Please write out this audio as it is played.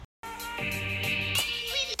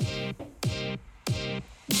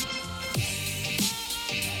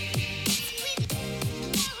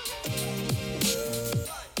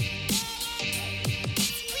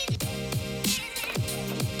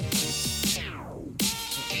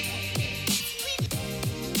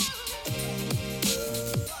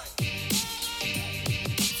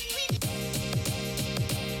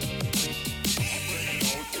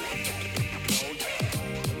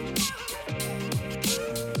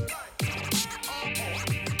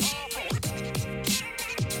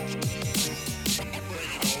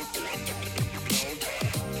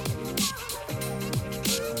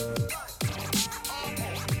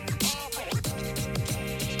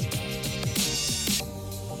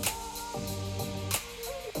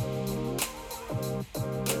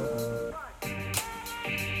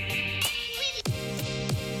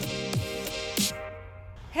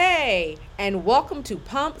Hey, and welcome to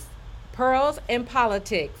Pumps, Pearls, and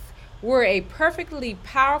Politics. We're a perfectly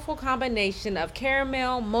powerful combination of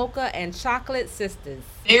caramel, mocha, and chocolate sisters.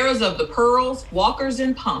 Heirs of the pearls, walkers,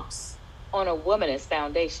 and pumps. On a womanist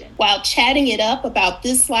foundation. While chatting it up about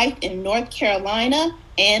this life in North Carolina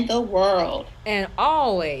and the world. And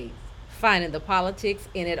always finding the politics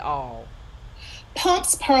in it all.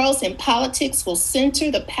 Pumps, Pearls, and Politics will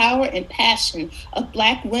center the power and passion of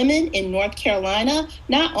Black women in North Carolina,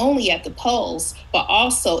 not only at the polls, but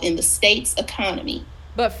also in the state's economy.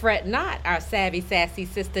 But fret not, our savvy, sassy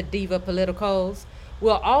sister diva politicos.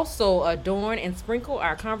 We'll also adorn and sprinkle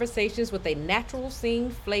our conversations with a natural scene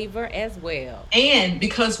flavor as well. And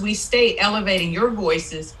because we stay elevating your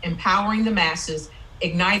voices, empowering the masses,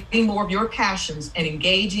 igniting more of your passions, and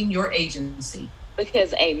engaging your agency.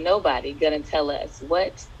 Because ain't nobody gonna tell us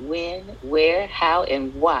what, when, where, how,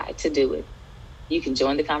 and why to do it. You can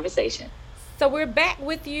join the conversation. So we're back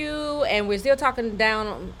with you, and we're still talking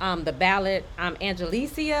down the ballot. I'm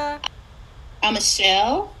Angelicia. I'm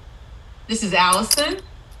Michelle. This is Allison.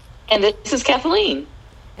 And this is Kathleen.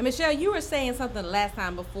 And Michelle, you were saying something last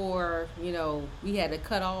time before, we had to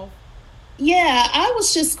cut off. Yeah, I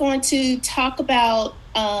was just going to talk about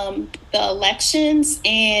the elections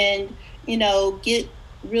and, get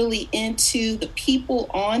really into the people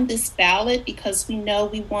on this ballot, because we know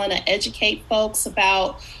we want to educate folks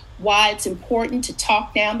about why it's important to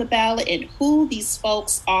talk down the ballot and who these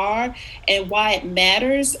folks are and why it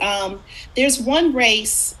matters. There's one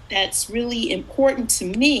race that's really important to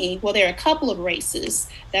me. Well, there are a couple of races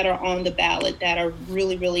that are on the ballot that are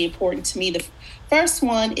really, really important to me. The first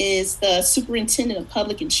one is the Superintendent of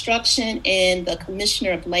Public Instruction and the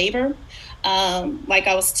Commissioner of Labor. Like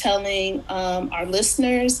I was telling our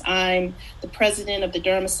listeners, I'm the president of the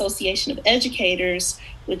Durham Association of Educators,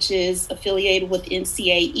 which is affiliated with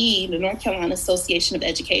NCAE, the North Carolina Association of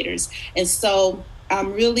Educators. And so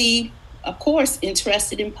I'm really, of course,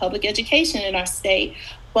 interested in public education in our state.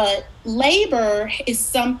 But labor is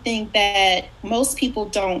something that most people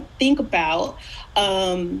don't think about.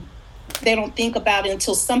 They don't think about it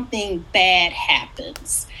until something bad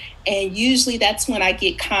happens. And usually that's when I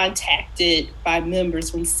get contacted by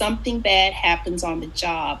members, when something bad happens on the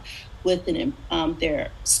job with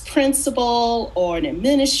their principal or an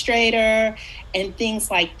administrator and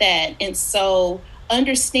things like that. And so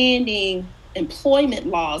understanding employment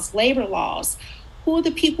laws, labor laws, who are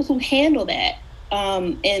the people who handle that?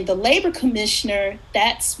 And the labor commissioner,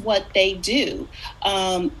 that's what they do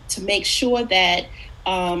to make sure that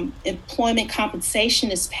employment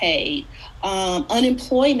compensation is paid,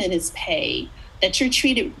 unemployment is paid, that you're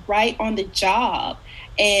treated right on the job.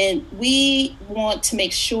 And we want to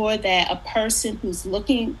make sure that a person who's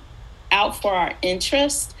looking out for our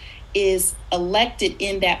interest is elected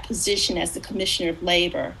in that position as the Commissioner of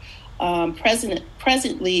Labor.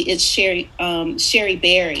 Presently, it's Sherry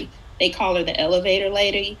Berry. They call her the elevator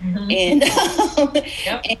lady. Mm-hmm. And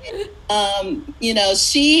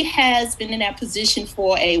she has been in that position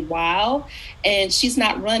for a while, and she's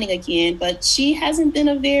not running again, but she hasn't been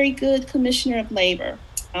a very good Commissioner of Labor.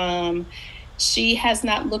 She has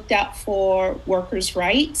not looked out for workers'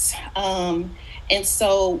 rights. And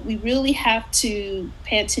so we really have to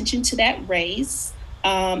pay attention to that race.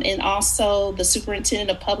 And also the Superintendent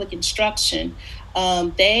of Public Instruction.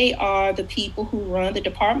 They are the people who run the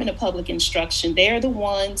Department of Public Instruction. They're the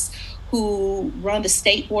ones who run the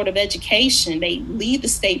State Board of Education. They lead the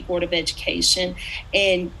State Board of Education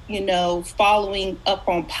and, following up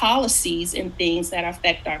on policies and things that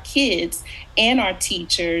affect our kids and our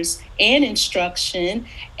teachers and instruction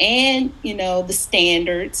and, the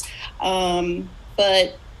standards.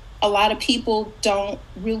 But a lot of people don't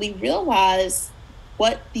really realize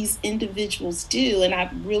what these individuals do. And I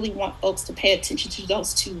really want folks to pay attention to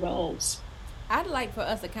those two roles. I'd like for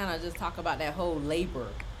us to kind of just talk about that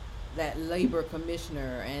labor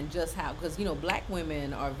commissioner, and just how, because Black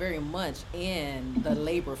women are very much in the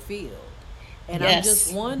labor field, and yes. I'm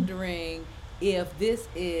just wondering if this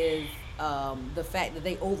is the fact that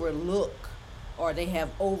they have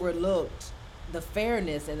overlooked the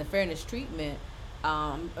fairness and the fairness treatment.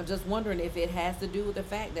 I'm just wondering if it has to do with the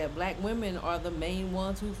fact that Black women are the main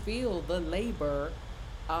ones who feel the labor.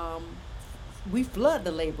 We flood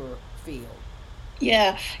the labor field.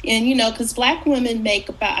 Yeah, and because Black women make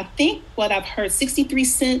about, I think what I've heard, 63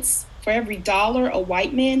 cents for every dollar a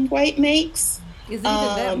white man makes. Is it even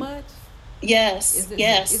that much? Yes, Is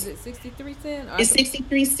yes. it 63 cents? It's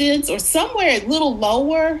 63 cents or somewhere a little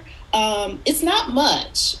lower. It's not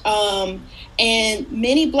much. And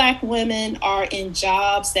many Black women are in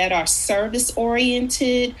jobs that are service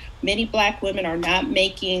oriented. Many Black women are not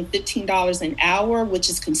making $15 an hour, which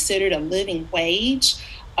is considered a living wage.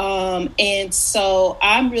 And so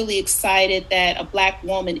I'm really excited that a Black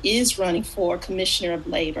woman is running for Commissioner of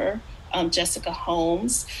Labor, Jessica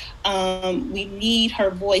Holmes. We need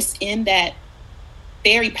her voice in that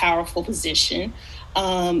very powerful position.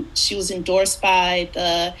 She was endorsed by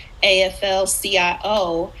the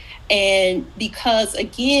AFL-CIO. And because,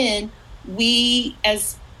 again, we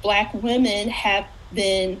as Black women have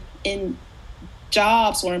been in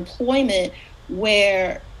jobs or employment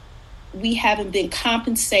where we haven't been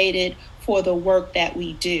compensated for the work that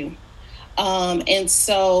we do. And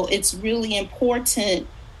so it's really important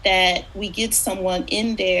that we get someone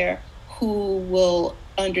in there who will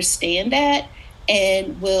understand that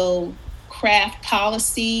and will craft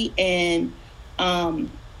policy and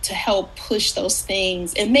to help push those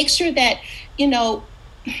things and make sure that, you know,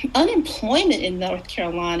 unemployment in North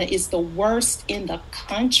Carolina is the worst in the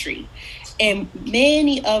country. And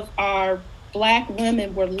many of our Black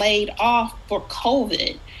women were laid off for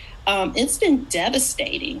COVID. It's been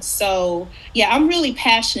devastating. So, yeah, I'm really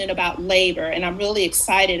passionate about labor and I'm really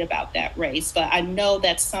excited about that race. But I know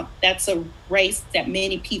that's a race that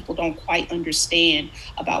many people don't quite understand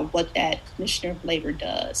about what that Commissioner of Labor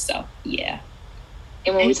does. So, yeah.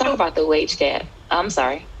 And when we talk about the wage gap, I'm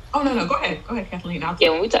sorry. Oh, no, go ahead, Kathleen. Yeah,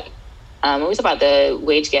 when we talk about the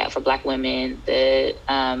wage gap for Black women, the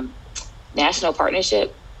National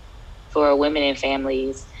Partnership for Women and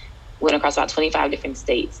Families went across about 25 different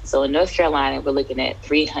states. So in North Carolina, we're looking at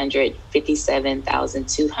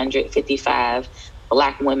 357,255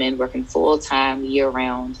 Black women working full-time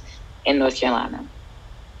year-round in North Carolina.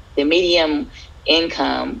 The median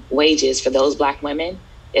income wages for those Black women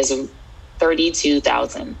is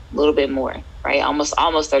 32,000, a little bit more, right? Almost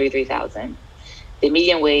 33,000. The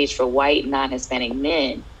median wage for white non-Hispanic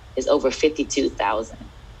men is over 52,000.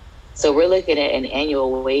 So we're looking at an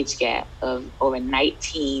annual wage gap of over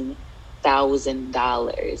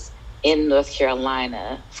 $19,000 in North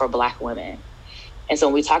Carolina for Black women. And so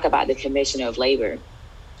when we talk about the Commissioner of Labor,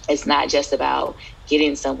 it's not just about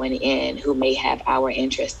getting someone in who may have our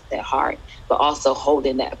interests at heart, but also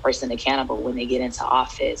holding that person accountable when they get into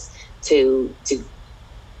office to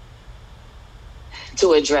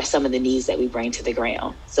address some of the needs that we bring to the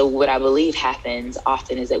ground. So what I believe happens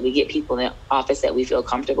often is that we get people in office that we feel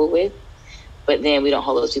comfortable with, but then we don't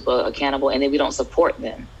hold those people accountable, and then we don't support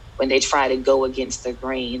them when they try to go against the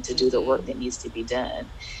grain to do the work that needs to be done.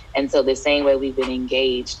 And so the same way we've been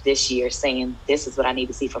engaged this year saying, this is what I need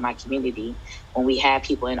to see for my community, when we have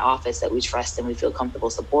people in office that we trust and we feel comfortable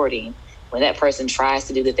supporting, when that person tries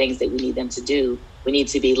to do the things that we need them to do, we need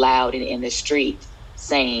to be loud and in the street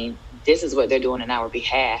saying, this is what they're doing on our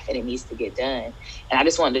behalf and it needs to get done. And I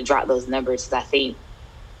just wanted to drop those numbers because I think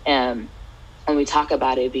when we talk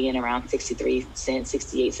about it being around 63 cents,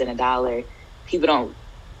 68 cents a dollar, people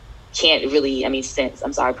can't really, cents,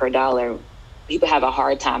 per dollar. People have a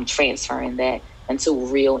hard time transferring that into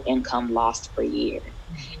real income lost per year.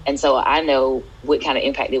 And so I know what kind of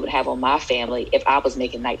impact it would have on my family if I was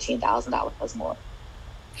making $19,000 more.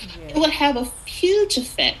 Yeah. It would have a huge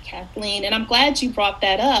effect, Kathleen, and I'm glad you brought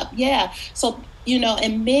that up. Yeah. So,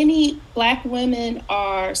 and many Black women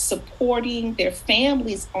are supporting their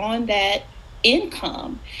families on that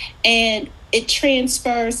income, and it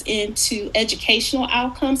transfers into educational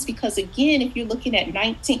outcomes because, again, if you're looking at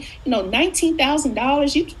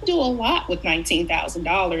 $19,000, you can do a lot with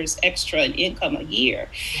 $19,000 extra in income a year.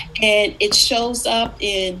 And it shows up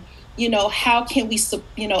in, how can we,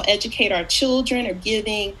 educate our children or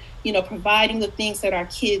providing the things that our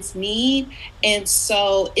kids need. And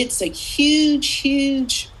so it's a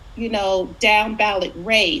huge, down ballot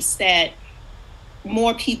race that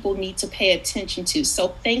more people need to pay attention to. So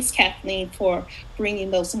thanks, Kathleen, for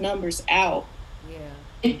bringing those numbers out. Yeah.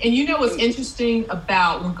 And what's interesting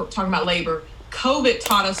about when talking about labor, COVID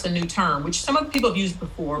taught us a new term, which some other people have used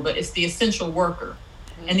before, but it's the essential worker.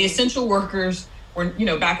 Mm-hmm. And the essential workers were,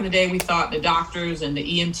 back in the day, we thought the doctors and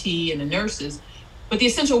the EMT and the nurses, but the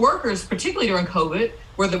essential workers, particularly during COVID,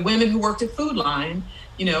 were the women who worked at Food Line,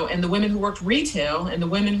 and the women who worked retail and the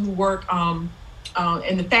women who work in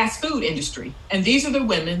the fast food industry. And these are the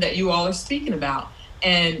women that you all are speaking about.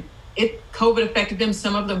 And COVID affected them.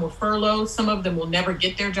 Some of them were furloughed. Some of them will never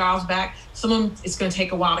get their jobs back. Some of them, it's going to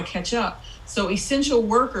take a while to catch up. So essential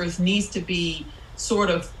workers needs to be sort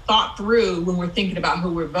of thought through when we're thinking about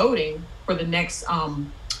who we're voting for the next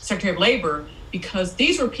Secretary of Labor, because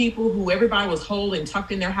these were people who everybody was holding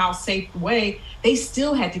tucked in their house safe away. They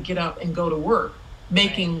still had to get up and go to work,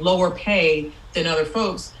 making lower pay than other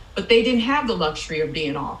folks, but they didn't have the luxury of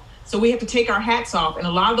being off. So we have to take our hats off. And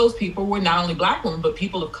a lot of those people were not only Black women, but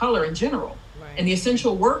people of color in general. And the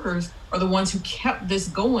essential workers are the ones who kept this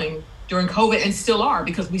going during COVID and still are,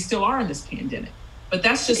 because we still are in this pandemic. But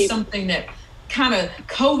that's just something that kind of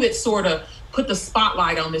COVID sort of put the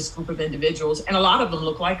spotlight on this group of individuals. And a lot of them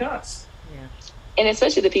look like us. Yeah. And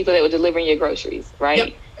especially the people that were delivering your groceries,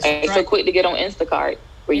 right? Yep. So quick to get on Instacart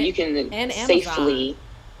where you can safely,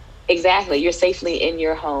 you're safely in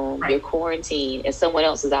your home, you're quarantined, and someone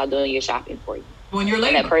else is out doing your shopping for you. When you're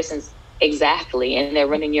late. And that person's and they're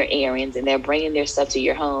running your errands and they're bringing their stuff to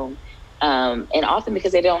your home, and often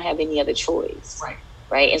because they don't have any other choice,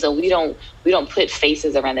 right? And so we don't put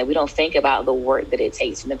faces around that. We don't think about the work that it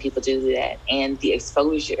takes for the people to do that and the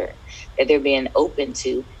exposure that they're being open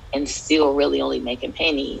to, and still really only making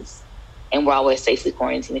pennies. And we're always safely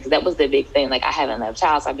quarantined, because that was the big thing. Like, I haven't left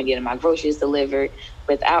house, I've been getting my groceries delivered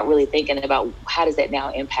without really thinking about how does that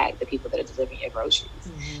now impact the people that are delivering your groceries?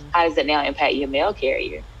 Mm-hmm. How does that now impact your mail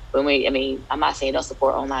carrier? I'm not saying don't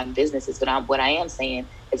support online businesses, but what I am saying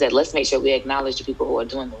is that let's make sure we acknowledge the people who are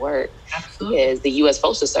doing the work. Absolutely. Because the U.S.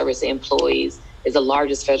 Postal Service is the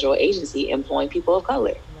largest federal agency employing people of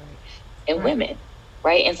color and women,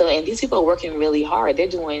 right? And these people are working really hard. They're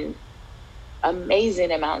doing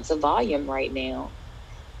amazing amounts of volume right now,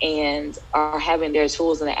 and are having their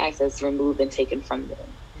tools and their access removed and taken from them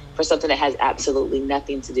for something that has absolutely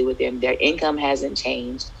nothing to do with them. Their income hasn't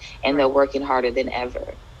changed, and they're working harder than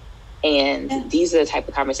ever. And these are the type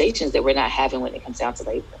of conversations that we're not having when it comes down to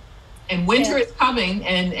labor. And winter is coming,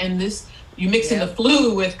 and this, you mix in the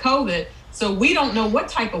flu with COVID, so we don't know what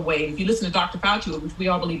type of wave. If you listen to Dr. Fauci, which we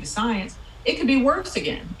all believe is science, it could be worse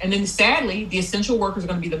again. And then sadly, the essential workers are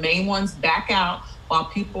going to be the main ones back out while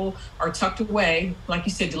people are tucked away, like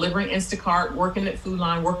you said, delivering Instacart, working at Food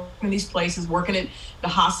Line, working in these places, working at the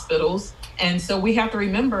hospitals. And so we have to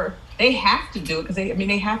remember they have to do it, because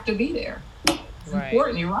they have to be there. It's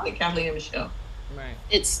important. You're right, Kathleen and Michelle. Right.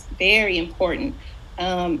 It's very important.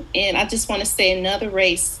 And I just want to say another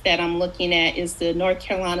race that I'm looking at is the North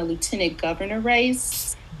Carolina Lieutenant Governor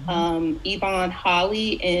race. Yvonne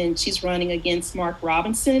Hawley, and she's running against Mark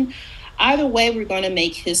Robinson. Either way, we're going to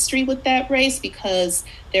make history with that race, because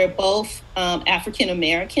they're both African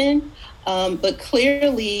American. But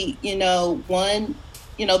clearly, the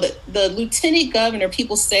lieutenant governor,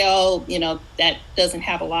 people say, that doesn't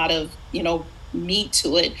have a lot of, meat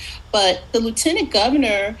to it. But the lieutenant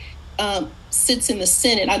governor sits in the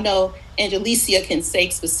Senate. I know Angelicia can say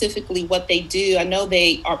specifically what they do. I know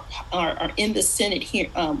they are in the Senate here,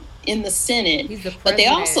 but they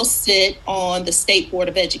also sit on the State Board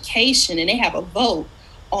of Education, and they have a vote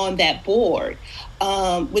on that board,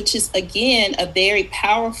 which is, again, a very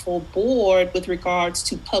powerful board with regards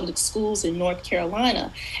to public schools in North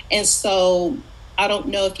Carolina. And so I don't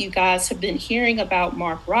know if you guys have been hearing about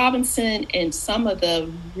Mark Robinson and some of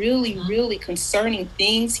the really, really concerning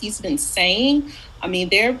things he's been saying. I mean,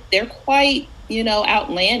 they're quite,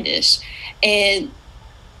 outlandish. And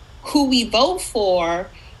who we vote for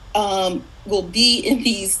will be in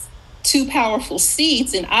these two powerful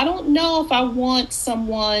seats. And I don't know if I want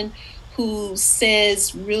someone who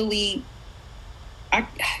says really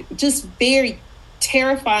just very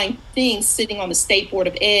terrifying things sitting on the State Board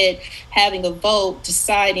of Ed, having a vote,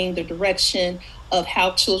 deciding the direction of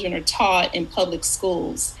how children are taught in public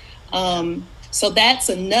schools. So that's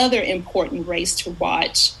another important race to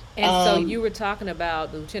watch. And so you were talking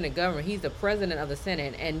about the Lieutenant Governor. He's the president of the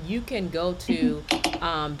Senate, and you can go to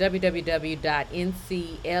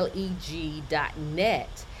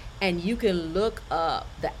www.ncleg.net, and you can look up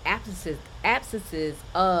the absences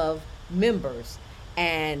of members.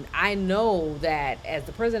 And I know that as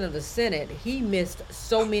the president of the Senate, he missed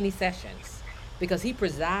so many sessions because he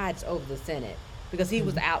presides over the Senate, because he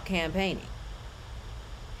was out campaigning.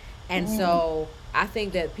 And so I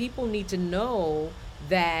think that people need to know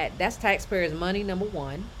that that's taxpayers' money, number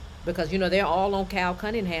one, because, they're all on Cal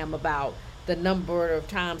Cunningham about the number of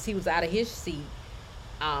times he was out of his seat.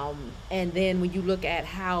 And then when you look at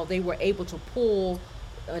how they were able to pull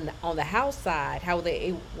on the House side, how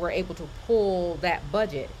they were able to pull that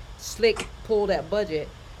budget, pull that budget,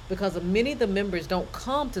 because many of the members don't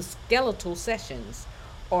come to skeletal sessions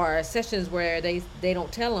or sessions where they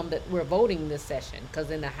don't tell them that we're voting this session, because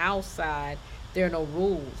in the House side, there are no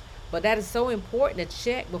rules. But that is so important to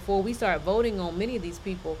check before we start voting on many of these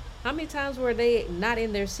people. How many times were they not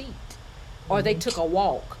in their seat? Or they took a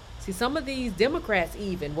walk? See, some of these Democrats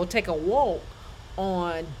even will take a walk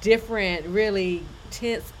on different really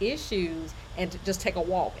tense issues and to just take a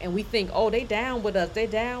walk. And we think, oh, they down with us,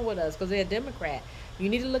 because they're a Democrat. You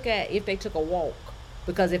need to look at if they took a walk,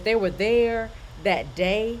 because if they were there that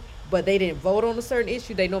day but they didn't vote on a certain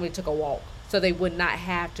issue, they normally took a walk, so they would not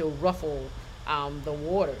have to ruffle the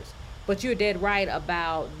waters. But you're dead right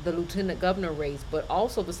about the lieutenant governor race, but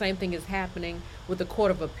also the same thing is happening with the Court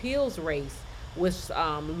of Appeals race with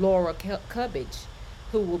Laura Cubbage,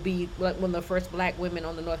 who will be like one of the first black women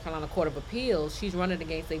on the North Carolina Court of Appeals. She's running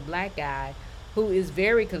against a black guy who is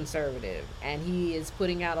very conservative, and he is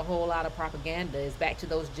putting out a whole lot of propaganda. It's back to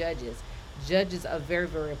those judges. Judges are very,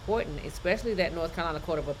 very important, especially that North Carolina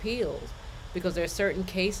Court of Appeals, because there are certain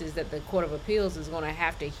cases that the Court of Appeals is going to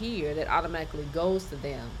have to hear that automatically goes to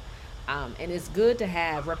them. And it's good to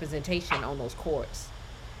have representation on those courts.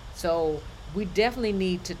 So we definitely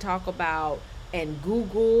need to talk about and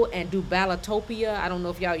Google and do Ballotopia. I don't know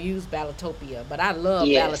if y'all use Ballotopia, but I love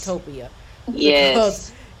Ballotopia.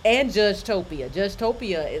 Yes. And Judgetopia.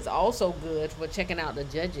 Judgetopia is also good for checking out the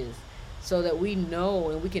judges so that we know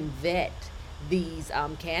and we can vet these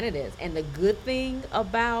candidates. And the good thing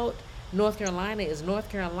about North Carolina is North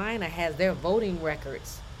Carolina has their voting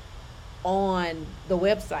records on the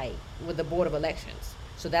website with the Board of Elections.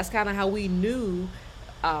 So that's kind of how we knew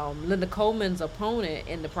Linda Coleman's opponent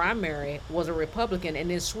in the primary was a Republican and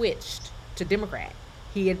then switched to Democrat.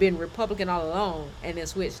 He had been Republican all along and then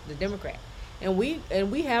switched to Democrat. And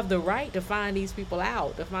we have the right to find these people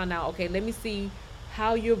out, to find out, okay, let me see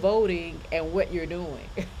how you're voting and what you're doing.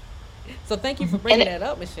 So thank you for bringing that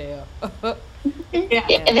up, Michelle. Yeah,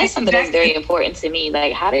 and that's something that's very important to me.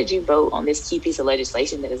 Like, how did you vote on this key piece of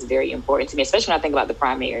legislation that is very important to me, especially when I think about the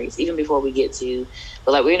primaries, even before we get to,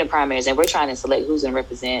 but like we're in the primaries and we're trying to select who's going to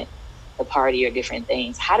represent the party or different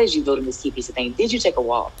things. How did you vote on this key piece of thing? Did you take a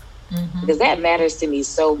walk? Mm-hmm. Because that matters to me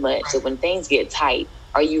so much. That when things get tight,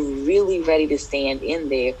 are you really ready to stand in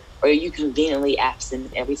there, or are you conveniently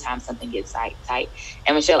absent every time something gets tight?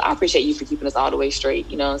 And Michelle, I appreciate you for keeping us all the way straight.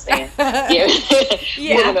 You know what I'm saying?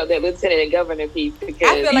 Yeah. Pulling up that lieutenant governor piece. Because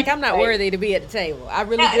I feel like I'm not worthy to be at the table. I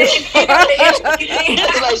really do.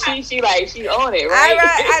 like she on it, right?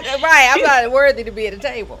 Right. I'm not worthy to be at the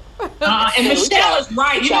table. And Michelle is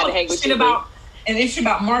right. You know an issue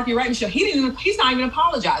about Mark, you're right, Michelle. He's not even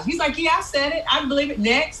apologized. He's like, yeah, I said it. I believe it.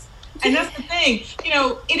 Next. And that's the thing. You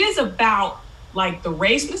know, it is about like the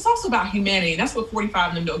race, but it's also about humanity. That's what 45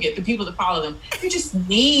 of them don't get, the people that follow them. They're just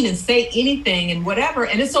mean and say anything and whatever.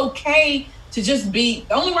 And it's okay to just be,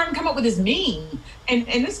 the only word I can come up with is mean. And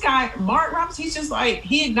this guy, Mark Roberts, he's just like,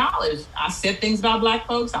 he acknowledged, I said things about black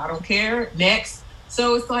folks. I don't care. Next.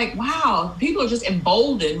 So it's like, wow, people are just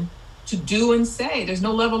emboldened to do and say. There's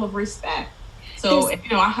no level of respect. So, you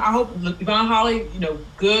know, I hope Yvonne Holly, you know,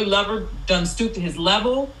 good lover, done stoop to his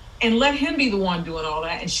level. And let him be the one doing all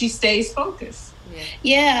that, and she stays focused.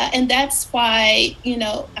 Yeah, and that's why, you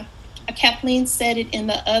know, Kathleen said it in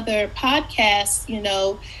the other podcast, you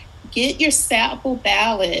know, get your sample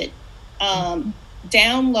ballot,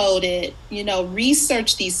 download it, you know,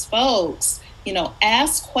 research these folks, you know,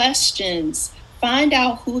 ask questions, find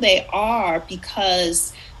out who they are,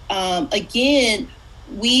 because, again,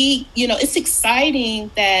 you know, it's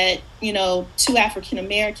exciting that, you know, 2 African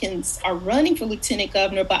Americans are running for lieutenant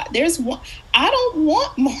governor, but there's one, I don't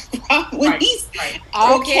want Mark Roberts when he's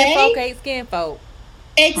all kinfolk ain't skinfolk.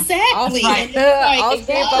 Exactly. All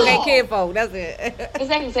skinfolk ain't kinfolk. That's it.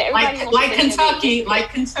 Exactly. So like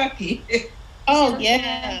Kentucky. Oh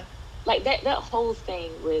yeah. Like that whole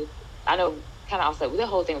thing with, I know, kind of also that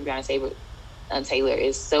whole thing with Breonna Taylor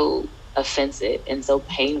is so offensive and so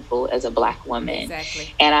painful as a black woman.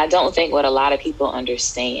 Exactly. And I don't think what a lot of people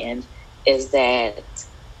understand is that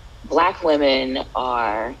black women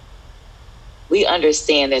we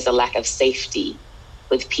understand there's a lack of safety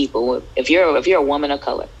with people. If you're a woman of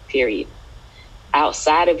color, period,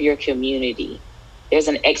 outside of your community, there's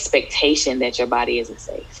an expectation that your body isn't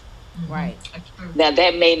safe. Right. Now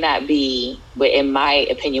that may not be, but in my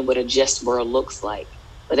opinion, what a just world looks like,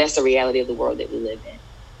 but that's the reality of the world that we live in.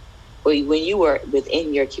 When you are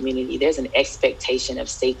within your community, there's an expectation of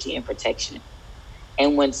safety and protection.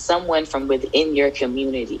 And when someone from within your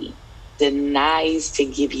community denies to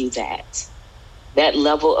give you that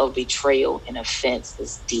level of betrayal and offense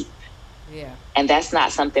is deep. Yeah. And that's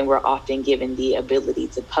not something we're often given the ability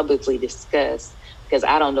to publicly discuss, because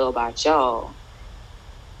I don't know about y'all.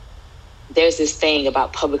 There's this thing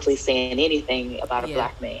about publicly saying anything about a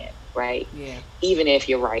black man, right? Yeah. Even if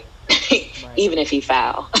you're right. Even if he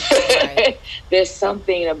foul. Right. There's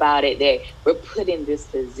something about it that we're put in this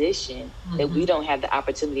position that we don't have the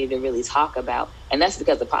opportunity to really talk about. And that's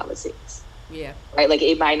because of politics. Yeah. Right? Like,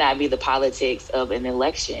 it might not be the politics of an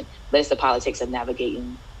election, but it's the politics of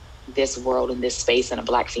navigating this world and this space in a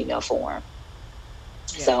Black female form.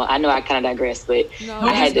 Yeah. So I know I kind of digressed, but No,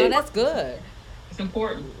 I had to. that's good. It's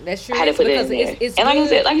important. That I sure had to is put it because in there. it's And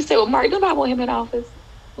good. like you said, well, Mark, nobody want him in office.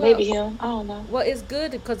 Well, Maybe him. I don't know. well, it's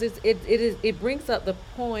good because it brings up the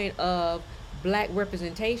point of black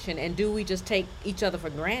representation, and do we just take each other for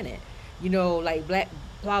granted? You know, like black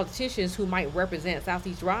politicians who might represent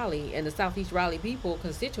Southeast Raleigh, and the Southeast Raleigh people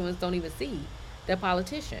constituents don't even see their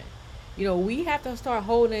politician. You know, we have to start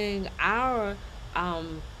holding our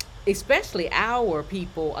um, especially our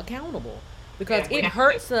people accountable, because Yeah, we it have to.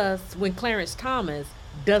 hurts us when Clarence Thomas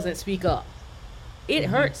doesn't speak up. It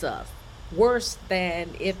hurts us worse than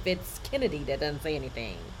if it's Kennedy that doesn't say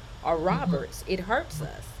anything, or Roberts. It hurts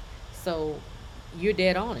us. So you're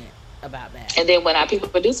dead on it about that. And then when our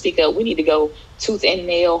people do speak up, we need to go tooth and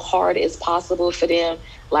nail hard as possible for them.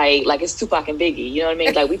 Like it's Tupac and Biggie. You know what I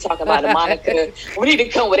mean? Like, we talk about a Monica. We need to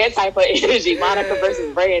come with that type of energy. Monica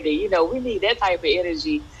versus Brandy. You know, we need that type of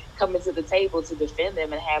energy coming to the table to defend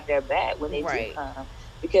them and have their back when they do Right. come.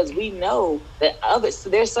 Because we know that others, so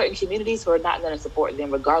there's certain communities who are not going to support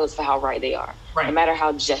them regardless of how right they are. Right. No matter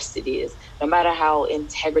how just it is, no matter how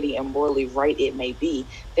integrity and morally right it may be,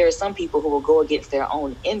 there are some people who will go against their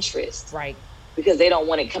own interests Right. because they don't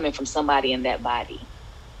want it coming from somebody in that body.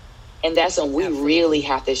 And that's when we Absolutely. really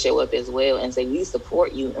have to show up as well and say, we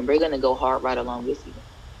support you and we're going to go hard right along with you.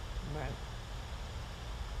 Right.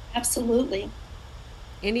 Absolutely.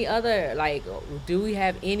 Any other, like, do we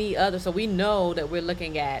have any other? So we know that we're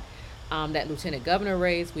looking at that lieutenant governor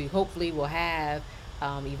race. We hopefully will have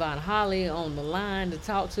Yvonne Holly on the line to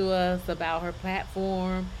talk to us about her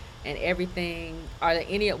platform and everything. Are there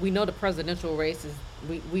any? We know the presidential races.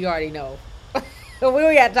 We already know. We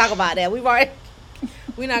don't got to talk about that. We've already.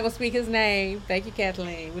 We're not gonna speak his name. Thank you,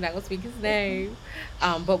 Kathleen. We're not gonna speak his name.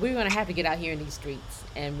 But we're gonna have to get out here in these streets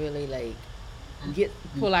and really like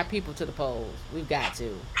pull our people to the polls. We've got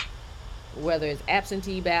to. Whether it's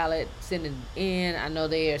absentee ballot, sending in. I know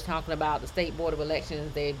they're talking about the state board of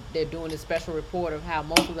elections. They're doing this special report of how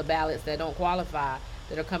most of the ballots that don't qualify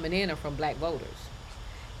that are coming in are from black voters.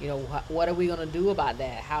 You know, what are we gonna do about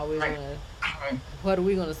that? How are we Right. gonna? Right. What are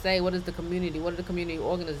we gonna say? What is the community? What are the community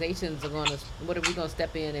organizations are gonna? What are we gonna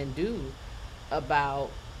step in and do about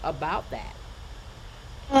that?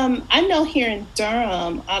 I know here in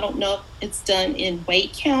Durham, I don't know if it's done in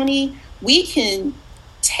Wake County. We can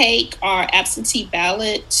take our absentee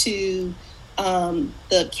ballot to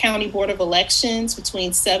the county board of elections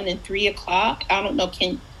between 7 and 3 o'clock. I don't know.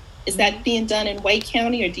 Is that being done in Wake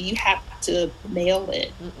County, or do you have to mail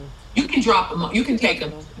it? Mm-mm. You can drop them. You can take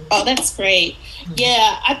them. Oh, that's great.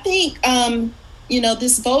 Yeah, I think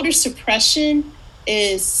this voter suppression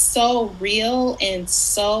is so real and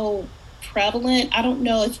so prevalent. I don't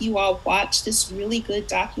know if you all watched this really good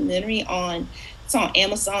documentary it's on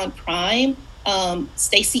Amazon Prime.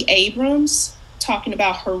 Stacey Abrams talking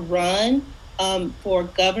about her run for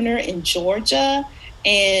governor in Georgia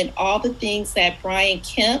and all the things that Brian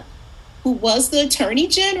Kemp, who was the attorney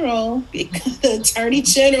general, the attorney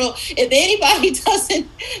general, if anybody doesn't,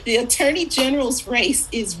 the attorney general's race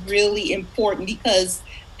is really important because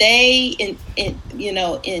they,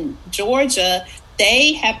 in Georgia,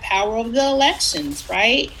 they have power over the elections,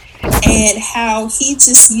 right? And how he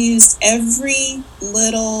just used every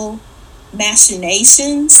little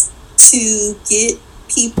machinations to get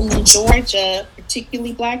people in Georgia,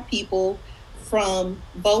 particularly black people, from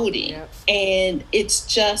voting. Yep. And it's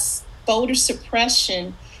just voter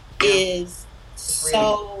suppression is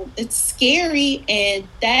so it's scary, and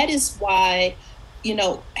that is why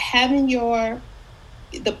having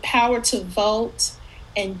the power to vote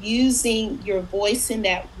and using your voice in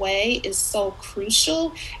that way is so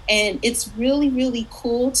crucial. And it's really, really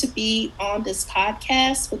cool to be on this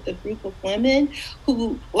podcast with a group of women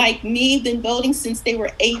who, like me, been voting since they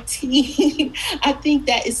were 18. I think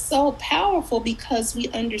that is so powerful because we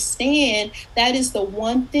understand that is the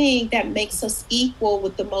one thing that makes us equal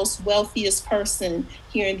with the most wealthiest person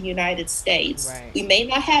here in the United States. Right. We may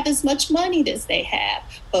not have as much money as they have,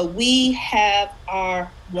 but we have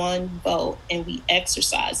our one vote and we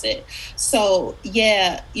exercise it. So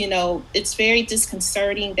yeah, it's very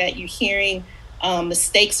disconcerting that you're hearing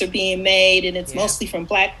mistakes are being made and it's mostly from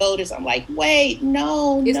black voters. I'm like, wait,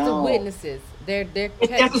 no. It's the witnesses. They're That's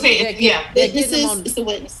what I'm saying. It's the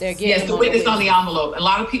witnesses. Yes, the witness on the envelope. A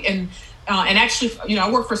lot of people, and actually, I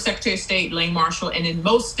work for Secretary of State Elaine Marshall, and in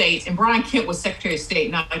most states, and Brian Kemp was Secretary of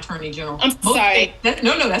State, not Attorney General. I'm sorry.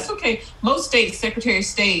 No, that's okay. Most states, Secretary of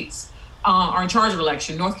States are in charge of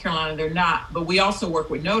election. North Carolina, they're not. But we also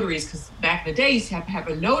work with notaries because back in the day, you used to have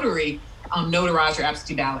a notary notarize your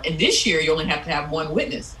absentee ballot. And this year, you only have to have one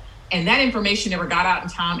witness. And that information never got out in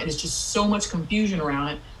time, and it's just so much confusion around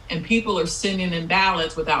it. And people are sending in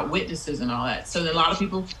ballots without witnesses and all that. So then a lot of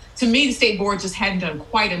people, to me, the state board just hadn't done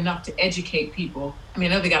quite enough to educate people. I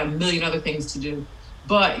mean, I know they got a million other things to do,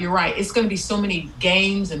 but you're right. It's going to be so many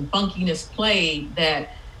games and funkiness played that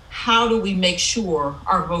how do we make sure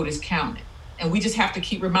our vote is counted? And we just have to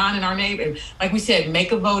keep reminding our neighbor, like we said,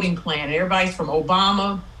 make a voting plan. And everybody's from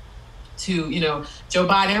Obama to, Joe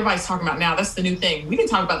Biden, everybody's talking about now. That's the new thing. We didn't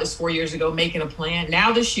talk about this 4 years ago, making a plan.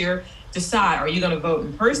 Now this year, decide, are you going to vote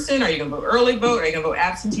in person? Are you going to vote early vote? Are you going to vote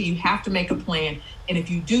absentee? You have to make a plan. And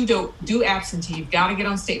if you do absentee, you've got to get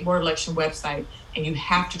on state board election website and you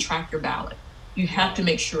have to track your ballot. You have to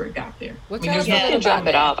make sure it got there. You can drop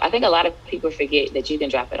it off. I think a lot of people forget that you can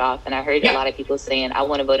drop it off. And I heard a lot of people saying, I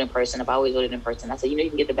want to vote in person. I've always voted in person. I said, you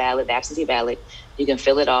can get the ballot, the absentee ballot. You can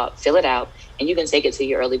fill it out, and you can take it to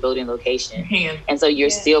your early voting location. And so you're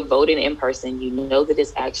still voting in person. You know that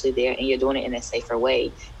it's actually there, and you're doing it in a safer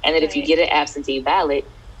way. And that if you get an absentee ballot,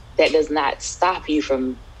 that does not stop you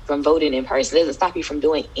from voting in person. It doesn't stop you from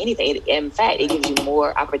doing anything. In fact, it gives you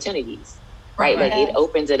more opportunities. Right? Like it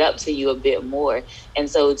opens it up to you a bit more. And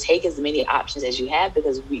so take as many options as you have,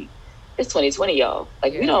 because it's 2020, y'all.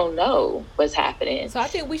 Like we don't know what's happening. So I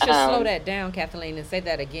think we should slow that down, Kathleen, and say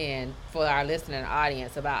that again for our listening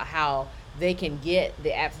audience about how they can get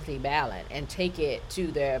the absentee ballot and take it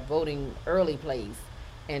to their voting early place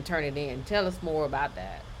and turn it in. Tell us more about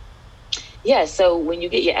that. Yeah, so when you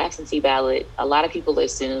get your absentee ballot, a lot of people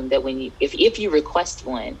assume that if you request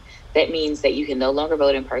one, that means that you can no longer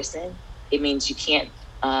vote in person. It means you can't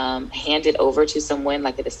hand it over to someone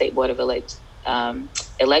like at the State Board of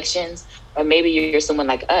Elections, or maybe you're someone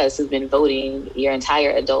like us who's been voting your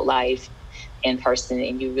entire adult life in person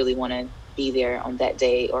and you really want to be there on that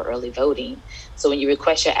day or early voting. So when you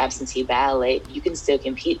request your absentee ballot, you can still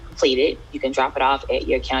complete it. You can drop it off at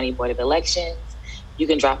your county board of elections. You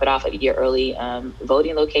can drop it off at your early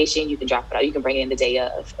voting location. You can drop it out. You can bring it in the day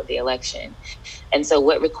of the election. And so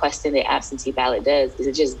what requesting the absentee ballot does is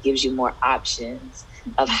it just gives you more options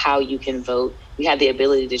of how you can vote. You have the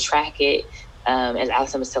ability to track it, as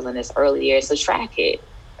Allison was telling us earlier. So track it,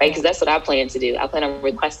 right? Because that's what I plan to do. I plan on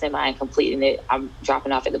requesting mine, completing it. I'm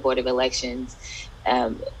dropping off at the Board of Elections.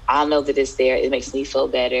 I'll know that it's there. It makes me feel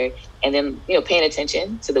better. And then, paying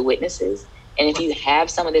attention to the witnesses. And if you have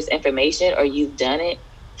some of this information or you've done it,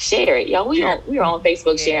 share it. Y'all, we're on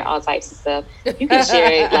Facebook sharing all types of stuff. You can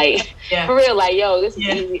share it for real, like, yo, this is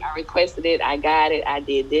easy. I requested it. I got it. I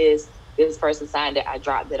did this. This person signed it. I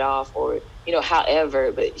dropped it off, or,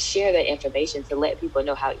 however, but share that information to let people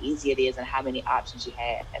know how easy it is and how many options you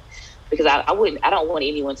have. Because I don't want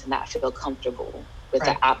anyone to not feel comfortable with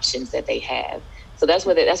the options that they have. So that's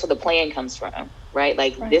where the plan comes from, right?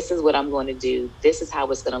 Like, this is what I'm going to do. This is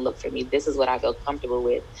how it's going to look for me. This is what I feel comfortable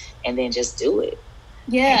with. And then just do it.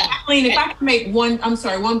 Yeah. Kathleen, if I can make one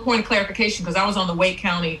point of clarification, because I was on the Wake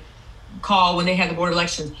County call when they had the board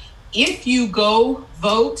elections. If you go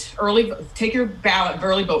vote early, take your ballot for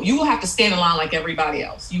early vote, you will have to stand in line like everybody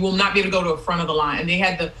else. You will not be able to go to the front of the line. And they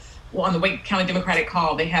had on the Wake County Democratic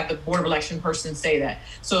call, they had the board of election person say that.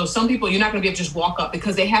 So some people, you're not going to be able to just walk up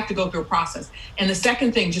because they have to go through a process. And the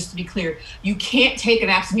second thing, just to be clear, you can't take an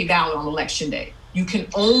absentee ballot on election day. You can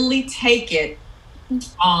only take it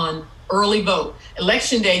on early vote.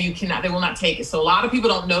 Election day, you cannot. They will not take it. So a lot of people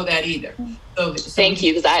don't know that either. So thank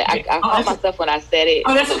you, because I caught myself when I said it.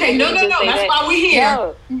 Oh, that's okay. No. That's why we're here.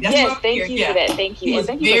 No. Yes, thank you for that. Thank you. And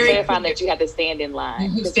thank you for clarifying that you have to stand in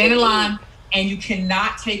line. Mm-hmm. Stand in line, and you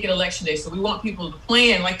cannot take it election day. So we want people to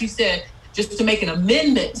plan, like you said, just to make an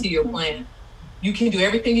amendment to your plan. You can do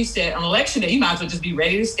everything you said on election day. You might as well just be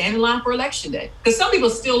ready to stand in line for election day. Because some people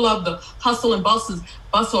still love the hustle and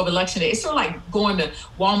bustle of election day. It's sort of like going to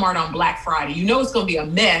Walmart on Black Friday. You know it's going to be a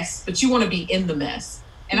mess, but you want to be in the mess.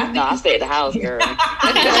 And I stay at the house, girl.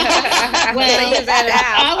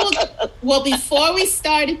 Well, before we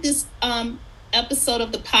started this episode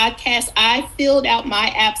of the podcast, I filled out my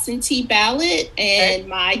absentee ballot, and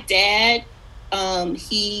my dad,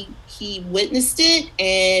 he witnessed it,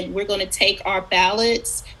 and we're going to take our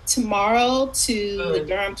ballots tomorrow to the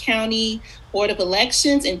Durham County Board of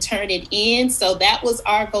Elections and turn it in. So that was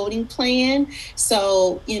our voting plan.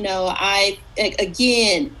 So,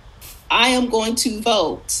 I am going to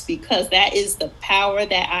vote because that is the power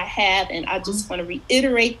that I have. And I just want to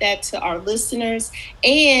reiterate that to our listeners.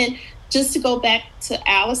 And just to go back to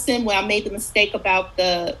Allison, where I made the mistake about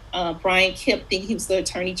the Brian Kemp thing, he was the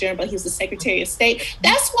Attorney General, but he was the Secretary of State.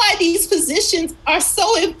 That's why these positions are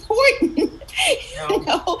so important.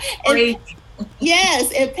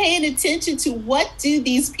 Yes, and paying attention to what do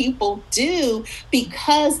these people do,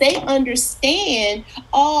 because they understand,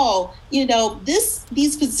 oh,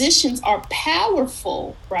 these positions are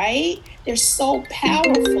powerful, right? They're so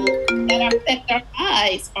powerful that affect our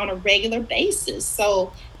lives on a regular basis.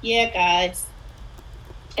 So yeah, guys.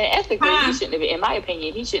 And ethically, he shouldn't have, in my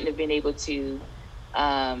opinion, he shouldn't have been able to,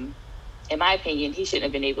 in my opinion, he shouldn't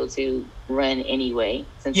have been able to run anyway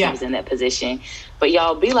since he was in that position. But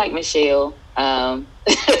y'all be like Michelle.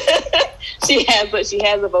 She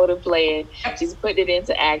has a voting plan. She's putting it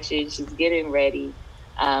into action. She's getting ready.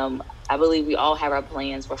 I believe we all have our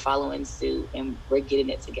plans. We're following suit and we're getting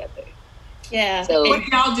it together. Yeah. So what are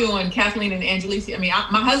y'all doing, Kathleen and Angelisa? I mean,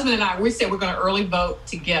 my husband and I, we said we're going to early vote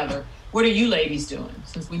together. What are you ladies doing,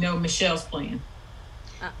 since we know Michelle's plan?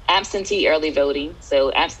 Absentee early voting.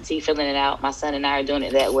 So absentee filling it out. My son and I are doing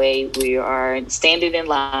it that way. We are standing in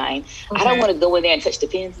line. Okay. I don't want to go in there and touch the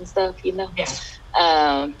pins and stuff,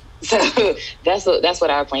 Yeah. So that's what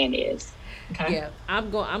our plan is. Okay. Yeah,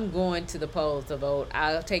 I'm going to the polls to vote.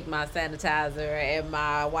 I'll take my sanitizer and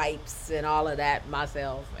my wipes and all of that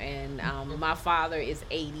myself. And my father is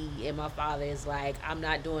 80, and my father is like, I'm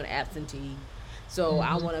not doing absentee. So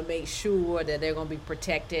I want to make sure that they're going to be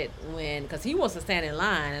protected because he wants to stand in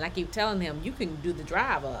line. And I keep telling him, you can do the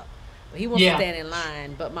drive up. But he wants to stand in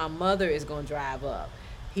line, but my mother is going to drive up.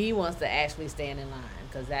 He wants to actually stand in line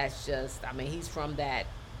because that's just, he's from that.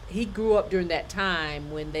 He grew up during that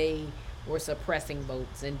time when they were suppressing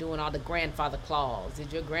votes and doing all the grandfather clause.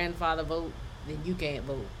 Did your grandfather vote? Then you can't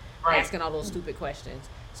vote. Right. Asking all those stupid questions.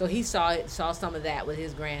 So he saw some of that with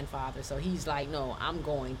his grandfather. So he's like, no, I'm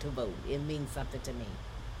going to vote. It means something to me.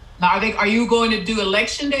 Now, are you going to do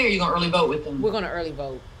election day, or are you going to early vote with them? We're going to early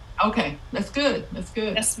vote. Okay, that's good.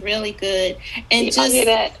 That's really good. And just hear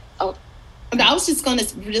that. I was just going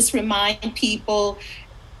to remind people,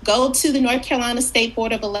 go to the North Carolina State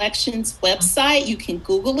Board of Elections website. You can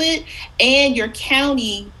Google it, and your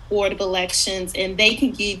county Board of Elections, and they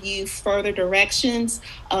can give you further directions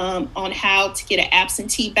on how to get an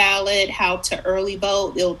absentee ballot, how to early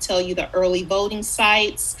vote. They'll tell you the early voting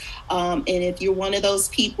sites. And if you're one of those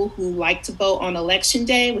people who like to vote on Election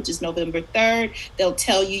Day, which is November 3rd, they'll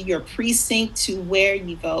tell you your precinct to where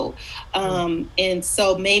you vote. And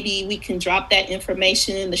so maybe we can drop that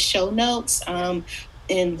information in the show notes. And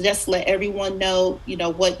just let everyone know,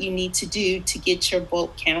 what you need to do to get your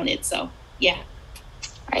vote counted. So, yeah.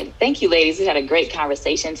 All right. Thank you, ladies. We had a great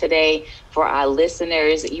conversation today. For our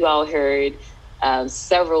listeners, you all heard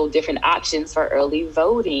several different options for early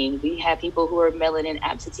voting. We have people who are mailing in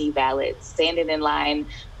absentee ballots, standing in line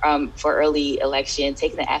for early election,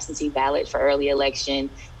 taking the absentee ballot for early election,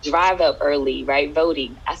 drive up early, right?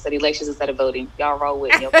 Voting. I said elections instead of voting. Y'all roll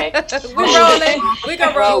with me, okay? We're rolling. We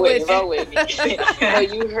can roll with you. Roll with me. So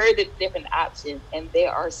you heard the different options, and there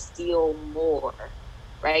are still more,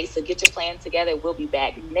 right? So get your plan together. We'll be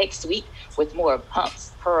back next week with more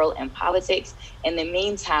Pumps, Pearl, and Politics. In the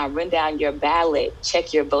meantime, run down your ballot,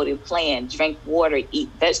 check your voting plan, drink water, eat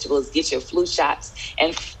vegetables, get your flu shots,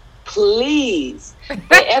 and please,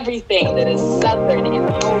 for everything that is Southern and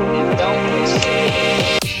holy, don't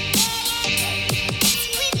push.